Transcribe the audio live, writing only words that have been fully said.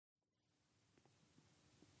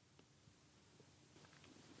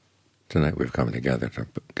Tonight we've come together to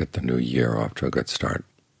get the new year off to a good start.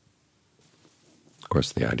 Of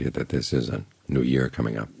course, the idea that this is a new year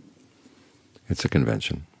coming up, it's a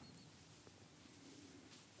convention.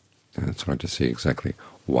 And it's hard to see exactly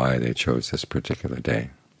why they chose this particular day.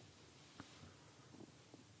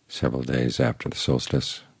 Several days after the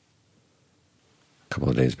solstice, a couple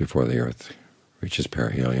of days before the Earth reaches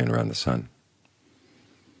perihelion around the Sun.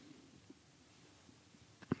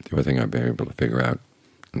 The only thing I've been able to figure out,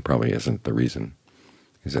 and probably isn't the reason,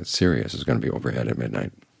 is that Sirius is going to be overhead at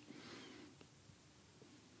midnight.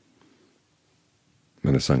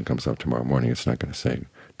 When the sun comes up tomorrow morning, it's not going to say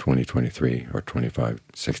 2023 or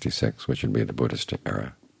 2566, which would be the Buddhist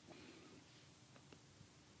era.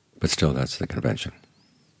 But still, that's the convention.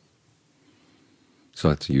 So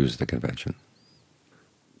let's use the convention.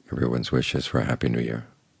 Everyone's wish is for a Happy New Year.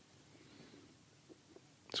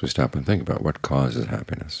 So we stop and think about what causes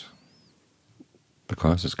happiness. The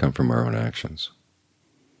causes come from our own actions.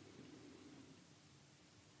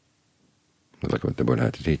 We look at what the Buddha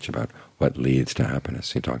had to teach about what leads to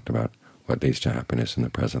happiness. He talked about what leads to happiness in the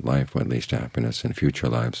present life, what leads to happiness in future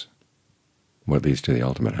lives, what leads to the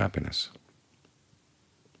ultimate happiness.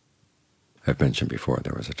 I've mentioned before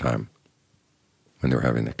there was a time when they were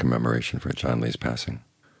having the commemoration for John Lee's passing.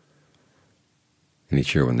 And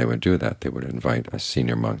each year when they would do that, they would invite a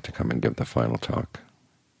senior monk to come and give the final talk.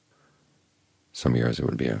 Some years it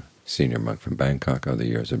would be a senior monk from Bangkok, other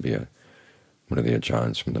years it would be one of the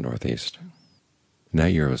ajahns from the Northeast. And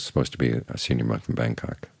that year it was supposed to be a senior monk from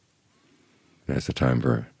Bangkok. And as the time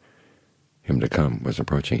for him to come was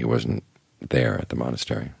approaching, he wasn't there at the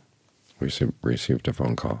monastery. We received a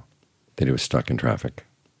phone call that he was stuck in traffic,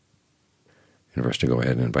 and for us to go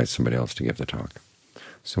ahead and invite somebody else to give the talk.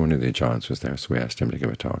 So one of the ajahns was there, so we asked him to give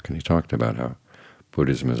a talk, and he talked about how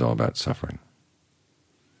Buddhism is all about suffering.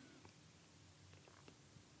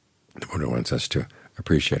 The Buddha wants us to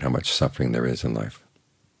appreciate how much suffering there is in life,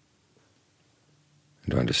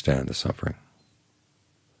 and to understand the suffering.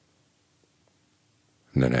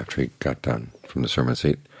 And then after he got done from the sermon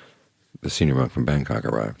seat, the senior monk from Bangkok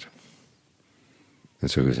arrived. And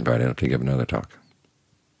so he was invited up to give another talk.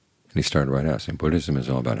 And he started right out saying, Buddhism is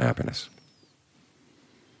all about happiness.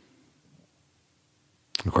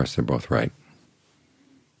 Of course, they're both right.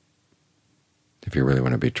 If you really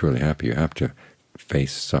want to be truly happy, you have to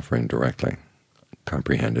face suffering directly,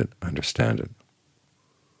 comprehend it, understand it.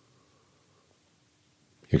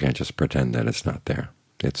 You can't just pretend that it's not there.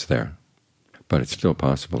 It's there. But it's still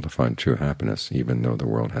possible to find true happiness, even though the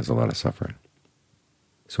world has a lot of suffering.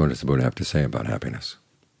 So what does the Buddha have to say about happiness?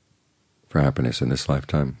 For happiness in this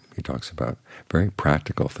lifetime, he talks about very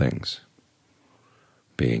practical things: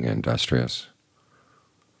 being industrious,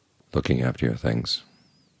 looking after your things,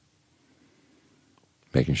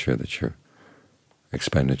 making sure that your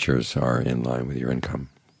expenditures are in line with your income.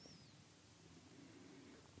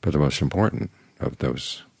 But the most important of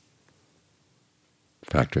those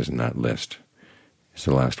factors in that list is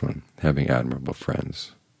the last one, having admirable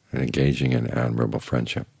friends and engaging in admirable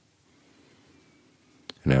friendship.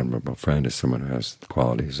 An admirable friend is someone who has the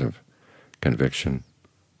qualities of conviction,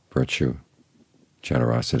 virtue,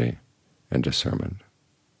 generosity, and discernment.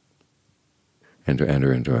 And to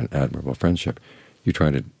enter into an admirable friendship, you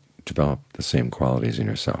try to develop the same qualities in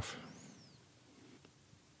yourself.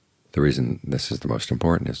 The reason this is the most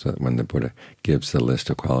important is that when the Buddha gives the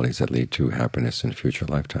list of qualities that lead to happiness in future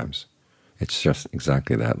lifetimes, it's just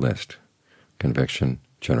exactly that list: conviction,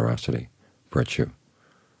 generosity, virtue,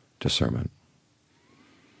 discernment.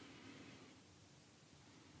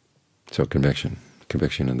 So conviction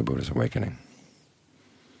in the Buddha's awakening,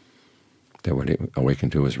 that what he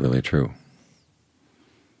awakened to was really true.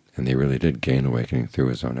 And he really did gain awakening through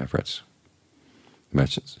his own efforts. The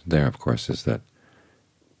message there, of course, is that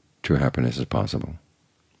true happiness is possible,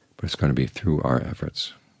 but it's going to be through our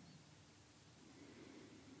efforts.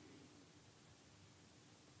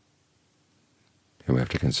 And we have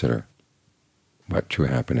to consider what true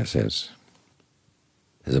happiness is.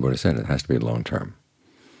 As the Buddha said, it has to be long-term.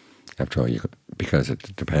 After all, because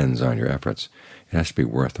it depends on your efforts, it has to be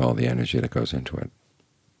worth all the energy that goes into it.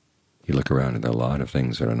 You look around and there are a lot of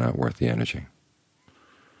things that are not worth the energy.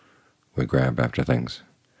 We grab after things.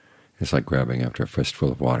 It's like grabbing after a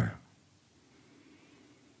fistful of water.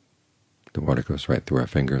 The water goes right through our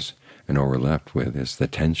fingers, and all we're left with is the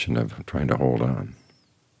tension of trying to hold on.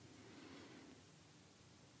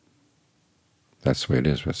 That's the way it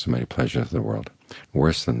is with so many pleasures of the world.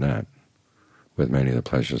 Worse than that, with many of the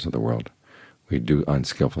pleasures of the world, we do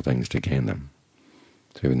unskillful things to gain them.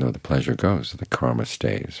 So even though the pleasure goes, the karma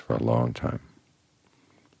stays for a long time.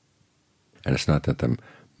 And it's not that the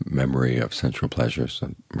memory of sensual pleasures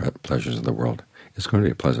and pleasures of the world is going to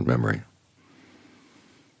be a pleasant memory.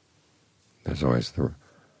 There's always the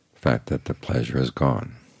fact that the pleasure is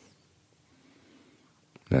gone.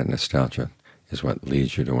 That nostalgia is what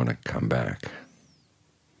leads you to want to come back.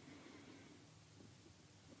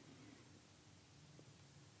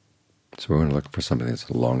 So we're going to look for something that's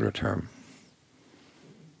longer term,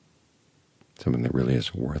 something that really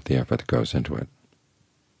is worth the effort that goes into it.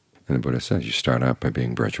 And the Buddha says you start out by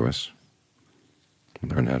being virtuous,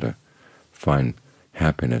 learn how to find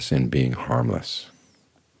happiness in being harmless,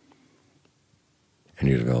 and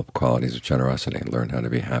you develop qualities of generosity and learn how to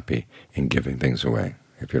be happy in giving things away.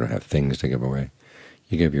 If you don't have things to give away,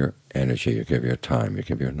 you give your energy, you give your time, you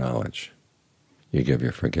give your knowledge, you give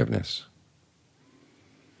your forgiveness.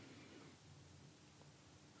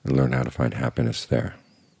 And learn how to find happiness there.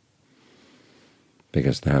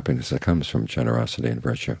 Because the happiness that comes from generosity and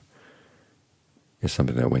virtue is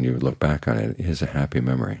something that when you look back on it is a happy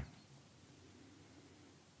memory.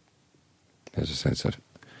 There's a sense of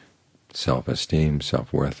self-esteem,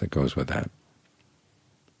 self-worth that goes with that,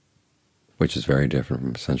 which is very different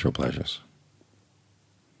from sensual pleasures.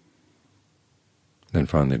 Then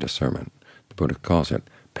finally, discernment. The Buddha calls it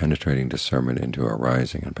penetrating discernment into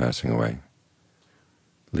arising and passing away,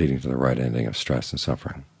 leading to the right ending of stress and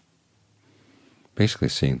suffering. Basically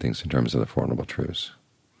seeing things in terms of the Four Noble Truths.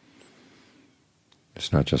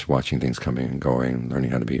 It's not just watching things coming and going,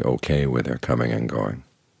 learning how to be okay with their coming and going.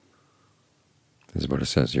 As the Buddha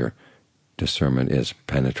says, your discernment is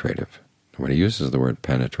penetrative. When he uses the word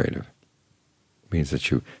penetrative, it means that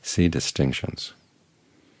you see distinctions.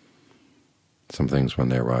 Some things, when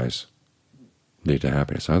they arise, lead to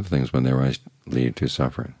happiness. Other things, when they arise, lead to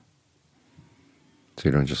suffering. So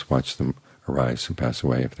you don't just watch them arise and pass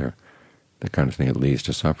away. If they're the kind of thing that leads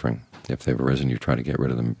to suffering, if they've arisen, you try to get rid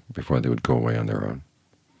of them before they would go away on their own.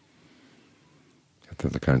 If they're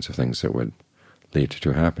the kinds of things that would lead to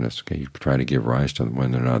true happiness, okay, you try to give rise to them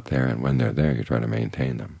when they're not there, and when they're there, you try to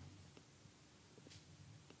maintain them.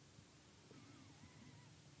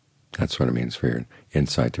 That's what it means for your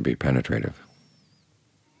insight to be penetrative.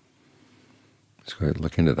 So go ahead and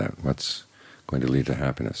look into that. What's going to lead to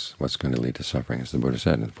happiness? What's going to lead to suffering? As the Buddha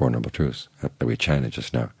said in the Four Noble Truths that we chanted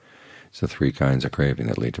just now, it's the three kinds of craving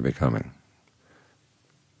that lead to becoming.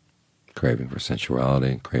 Craving for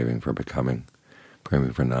sensuality, craving for becoming,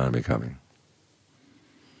 craving for non-becoming.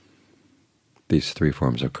 These three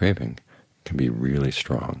forms of craving can be really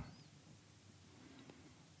strong.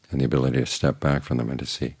 And the ability to step back from them and to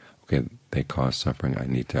see, okay, they cause suffering, I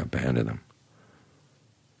need to abandon them.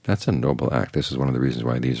 That's a noble act. This is one of the reasons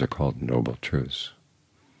why these are called noble truths,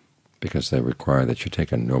 because they require that you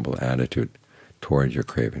take a noble attitude toward your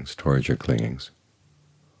cravings, towards your clingings.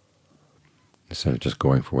 Instead of just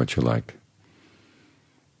going for what you like,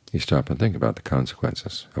 you stop and think about the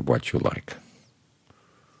consequences of what you like.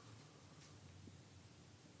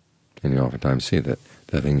 And you oftentimes see that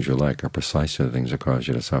the things you like are precisely the things that cause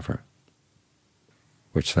you to suffer,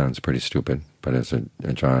 which sounds pretty stupid, but as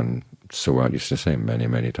John Seward used to say many,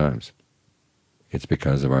 many times, it's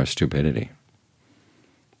because of our stupidity.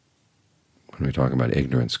 When we talk about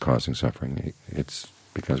ignorance causing suffering, it's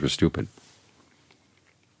because we're stupid.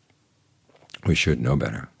 We should know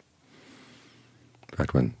better. In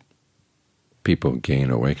fact, when people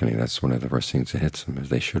gain awakening, that's one of the first things that hits them, is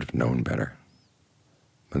they should have known better.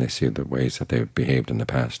 When they see the ways that they behaved in the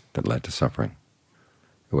past that led to suffering,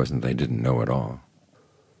 it wasn't they didn't know at all.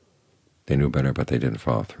 They knew better, but they didn't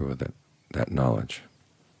follow through with that knowledge,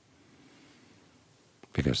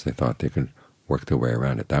 because they thought they could work their way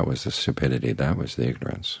around it. That was the stupidity. That was the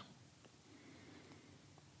ignorance.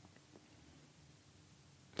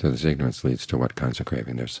 So this ignorance leads to what kinds of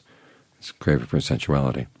craving? There's craving for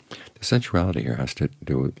sensuality. The sensuality here has to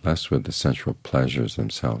do less with the sensual pleasures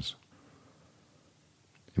themselves,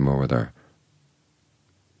 and more with our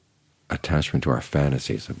attachment to our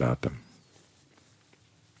fantasies about them.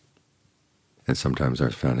 And sometimes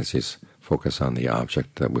our fantasies focus on the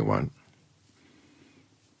object that we want.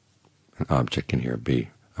 An object can here be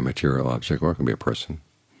a material object, or it can be a person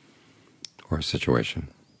or a situation.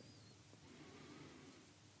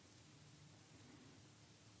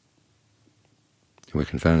 And we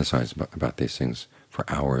can fantasize about these things for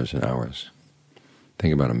hours and hours.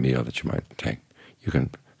 Think about a meal that you might take. You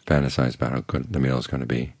can fantasize about how good the meal is going to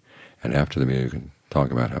be, and after the meal you can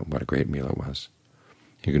talk about what a great meal it was.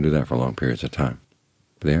 You can do that for long periods of time.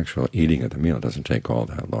 But the actual eating of the meal doesn't take all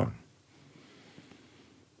that long.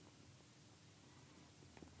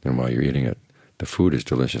 And while you're eating it, the food is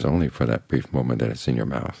delicious only for that brief moment that it's in your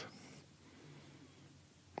mouth.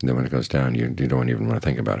 And then when it goes down, you don't even want to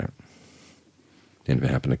think about it. And if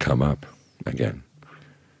it happened to come up again,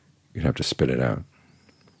 you'd have to spit it out.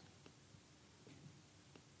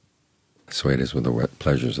 That's the way it is with the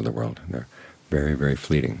pleasures of the world. They're very, very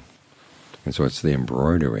fleeting. And so it's the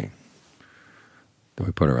embroidery that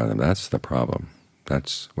we put around them. That's the problem.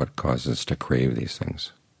 That's what causes us to crave these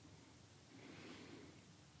things.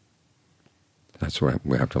 That's what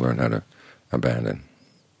we have to learn how to abandon.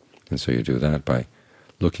 And so you do that by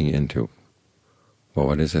looking into, well,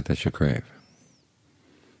 what is it that you crave?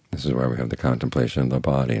 This is why we have the contemplation of the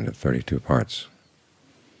body in the 32 parts.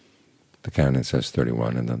 The canon says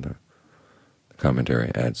 31, and then the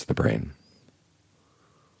commentary adds the brain.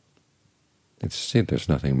 It's to see there's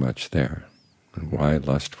nothing much there. And why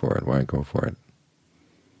lust for it? Why go for it?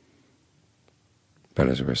 But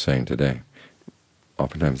as we were saying today,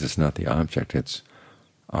 oftentimes it's not the object, it's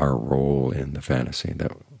our role in the fantasy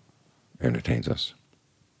that entertains us.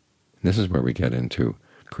 And this is where we get into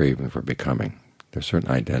craving for becoming. There are certain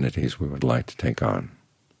identities we would like to take on,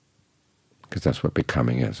 because that's what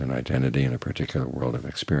becoming is, an identity in a particular world of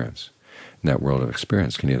experience. And that world of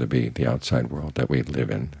experience can either be the outside world that we live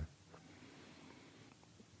in.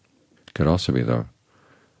 It could also be the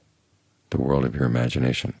world of your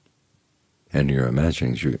imagination. And in your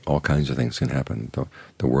imaginings, all kinds of things can happen.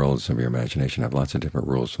 The worlds of your imagination have lots of different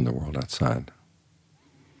rules from the world outside.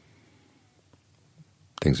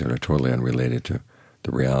 Things that are totally unrelated to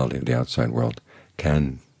the reality of the outside world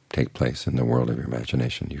can take place in the world of your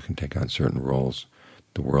imagination. You can take on certain roles.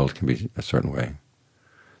 The world can be a certain way.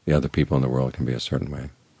 The other people in the world can be a certain way.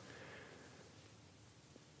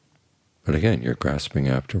 But again, you're grasping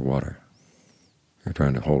after water. You're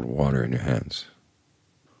trying to hold water in your hands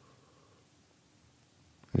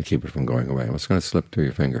and keep it from going away. What's going to slip through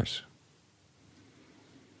your fingers?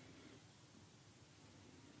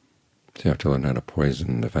 So you have to learn how to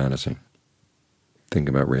poison the fantasy. Think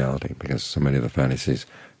about reality, because so many of the fantasies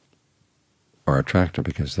are attractive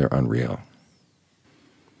because they're unreal.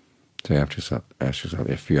 So you have to ask yourself,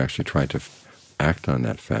 if you actually tried to act on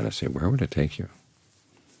that fantasy, where would it take you?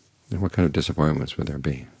 And what kind of disappointments would there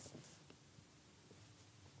be?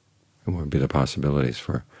 And what would be the possibilities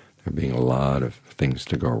for there being a lot of things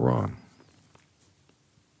to go wrong?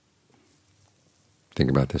 Think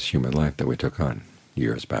about this human life that we took on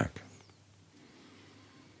years back.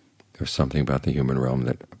 There was something about the human realm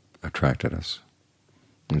that attracted us,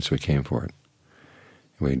 and so we came for it.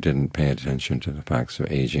 And we didn't pay attention to the facts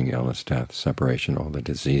of aging, illness, death, separation, all the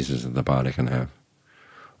diseases that the body can have,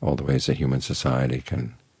 all the ways that human society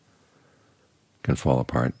can fall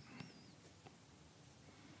apart.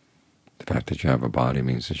 The fact that you have a body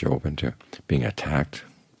means that you're open to being attacked,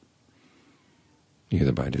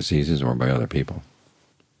 either by diseases or by other people.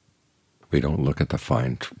 We don't look at the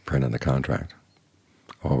fine print in the contract.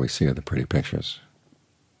 All we see are the pretty pictures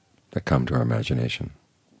that come to our imagination.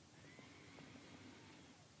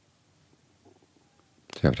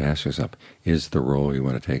 So you have to ask yourself, is the role you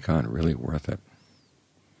want to take on really worth it?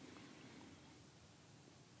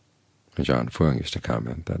 And John Fung used to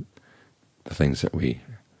comment that the things that we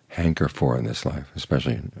hanker for in this life,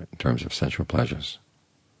 especially in terms of sensual pleasures,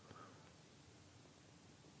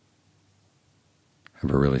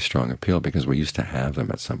 have a really strong appeal because we used to have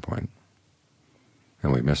them at some point,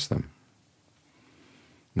 and we miss them.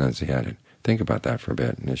 And as he added, think about that for a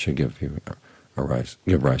bit, and it should give you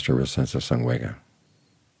give rise to a real sense of samvega.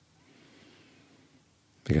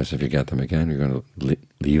 Because if you get them again, you're going to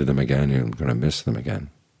leave them again, you're going to miss them again.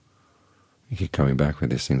 You keep coming back with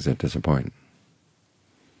these things that disappoint.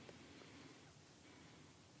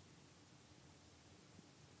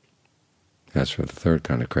 As for the third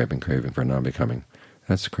kind of craving for non-becoming,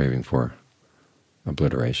 that's craving for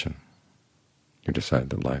obliteration. You decide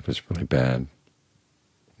that life is really bad.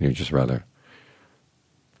 You'd just rather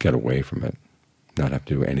get away from it, not have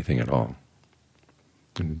to do anything at all,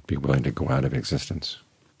 and be willing to go out of existence.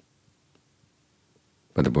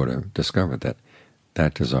 But the Buddha discovered that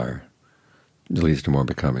that desire leads to more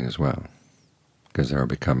becoming as well, because there are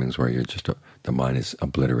becomings where you're just the mind is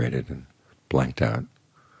obliterated and blanked out,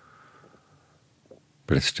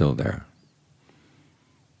 but it's still there.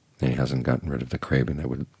 And he hasn't gotten rid of the craving that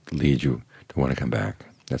would lead you to want to come back.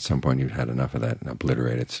 At some point you've had enough of that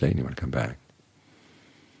obliterated state and you want to come back.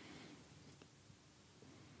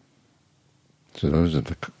 So those are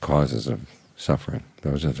the causes of suffering.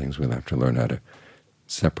 Those are the things we'll have to learn how to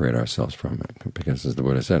separate ourselves from it, because as the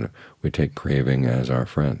Buddha said, we take craving as our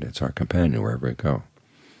friend. It's our companion wherever we go.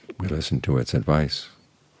 We listen to its advice.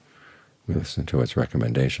 We listen to its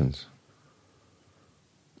recommendations.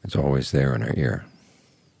 It's always there in our ear.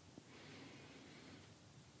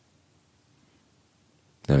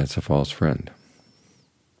 And it's a false friend.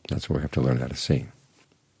 That's what we have to learn how to see.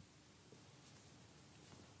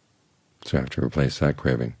 So we have to replace that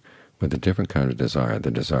craving with a different kind of desire,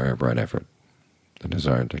 the desire of right effort, the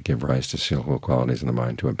desire to give rise to skillful qualities in the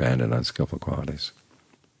mind, to abandon unskillful qualities.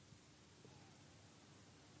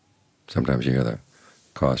 Sometimes you hear the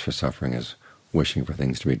cause for suffering is wishing for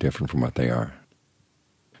things to be different from what they are.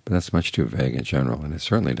 But that's much too vague and general, and it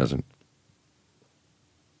certainly doesn't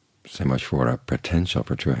say much for what our potential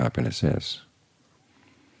for true happiness is.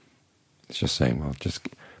 It's just saying, well, just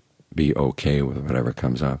be okay with whatever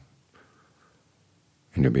comes up,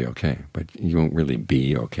 and you'll be okay. But you won't really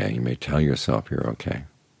be okay. You may tell yourself you're okay.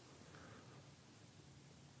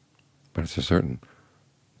 But it's a certain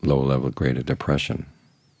low-level grade of depression.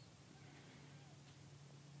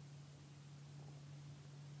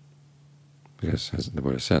 Because, as the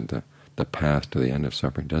Buddha said, the path to the end of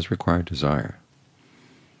suffering does require desire.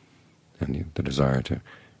 And the desire to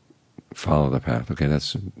follow the path, okay,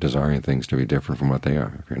 that's desiring things to be different from what they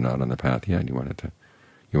are. If you're not on the path yet, you want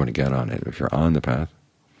to get on it. If you're on the path,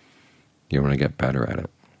 you want to get better at it.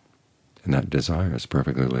 And that desire is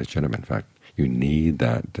perfectly legitimate. In fact, you need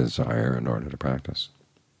that desire in order to practice.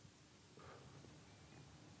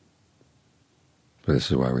 But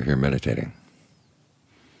this is why we're here meditating.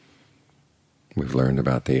 We've learned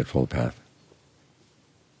about the Eightfold Path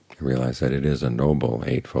and realize that it is a noble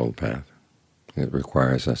Eightfold Path. It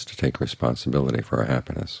requires us to take responsibility for our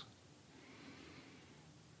happiness.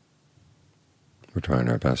 We're trying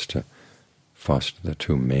our best to foster the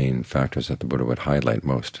two main factors that the Buddha would highlight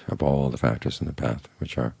most of all the factors in the path,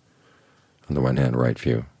 which are, on the one hand, right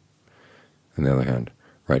view, on the other hand,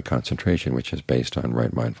 right concentration, which is based on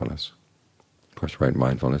right mindfulness. Of course, right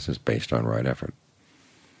mindfulness is based on right effort.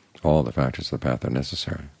 All the factors of the path are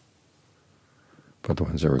necessary, but the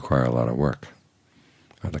ones that require a lot of work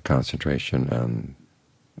are the concentration and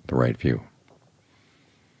the right view,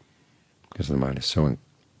 because the mind is so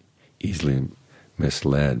easily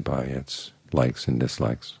misled by its likes and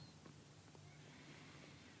dislikes,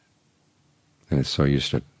 and it's so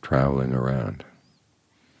used to traveling around,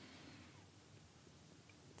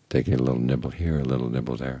 taking a little nibble here, a little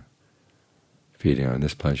nibble there, feeding on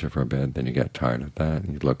this pleasure for a bit, then you get tired of that,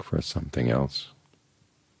 and you look for something else.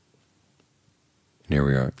 And here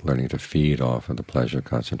we are learning to feed off of the pleasure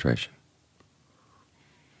concentration.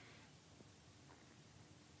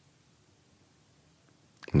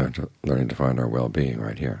 Learning to find our well-being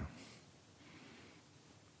right here.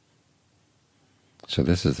 So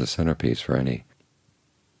this is the centerpiece for any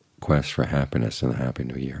quest for happiness in the Happy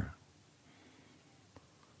New Year.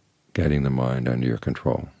 Getting the mind under your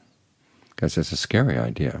control. Because it's a scary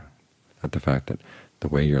idea, that the fact that the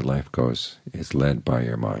way your life goes is led by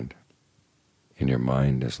your mind. And your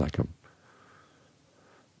mind is like a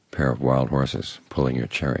pair of wild horses pulling your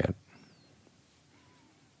chariot.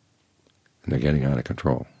 And they're getting out of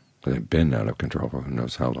control. They've been out of control for who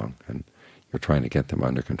knows how long, and you're trying to get them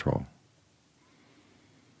under control.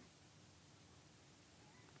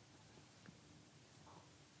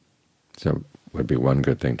 So it would be one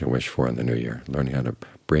good thing to wish for in the new year, learning how to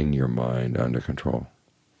bring your mind under control.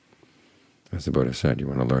 As the Buddha said, you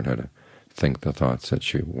want to learn how to think the thoughts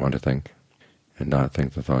that you want to think and not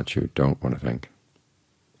think the thoughts you don't want to think.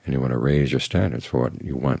 And you want to raise your standards for what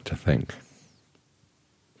you want to think.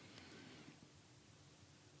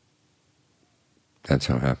 That's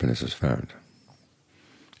how happiness is found.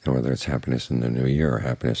 And whether it's happiness in the new year or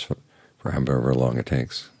happiness for however long it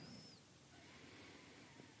takes.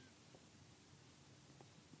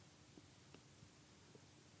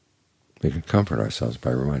 We can comfort ourselves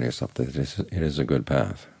by reminding ourselves that it is a good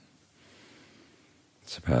path.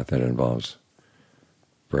 It's a path that involves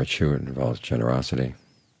virtue, it involves generosity, it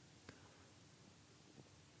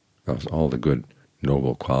involves all the good,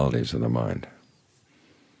 noble qualities of the mind.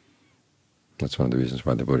 That's one of the reasons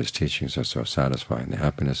why the Buddha's teachings are so satisfying. The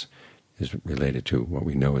happiness is related to what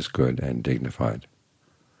we know is good and dignified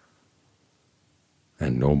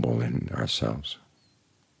and noble in ourselves.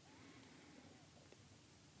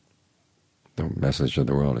 The message of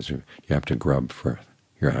the world is you have to grub for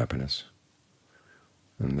your happiness.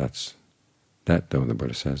 And that, though, the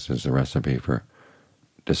Buddha says, is the recipe for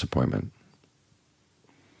disappointment.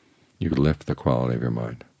 You lift the quality of your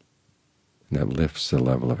mind, and that lifts the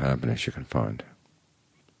level of happiness you can find,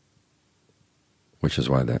 which is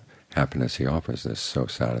why the happiness he offers is so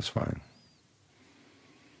satisfying.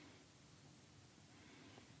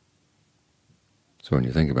 So when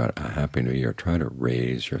you think about a Happy New Year, try to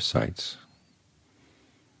raise your sights.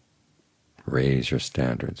 Raise your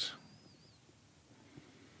standards.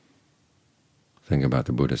 Think about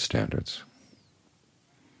the Buddhist standards.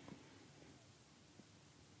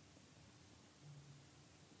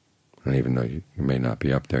 And even though you may not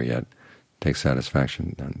be up there yet, take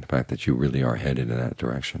satisfaction in the fact that you really are headed in that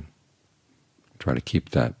direction. Try to keep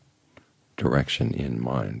that direction in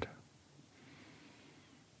mind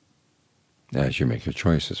as you make your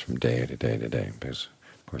choices from day to day to day, because,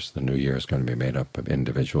 of course, the new year is going to be made up of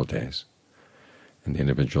individual days, and the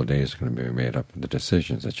individual days are going to be made up of the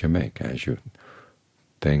decisions that you make as you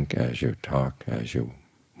think, as you talk, as you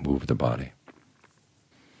move the body.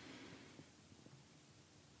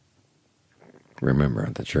 Remember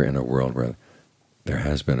that you're in a world where there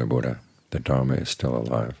has been a Buddha, the Dhamma is still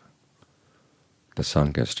alive, the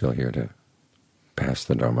Sangha is still here to pass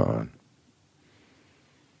the Dhamma on.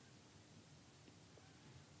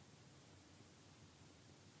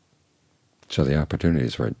 So the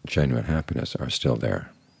opportunities for genuine happiness are still there.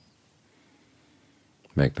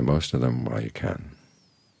 Make the most of them while you can.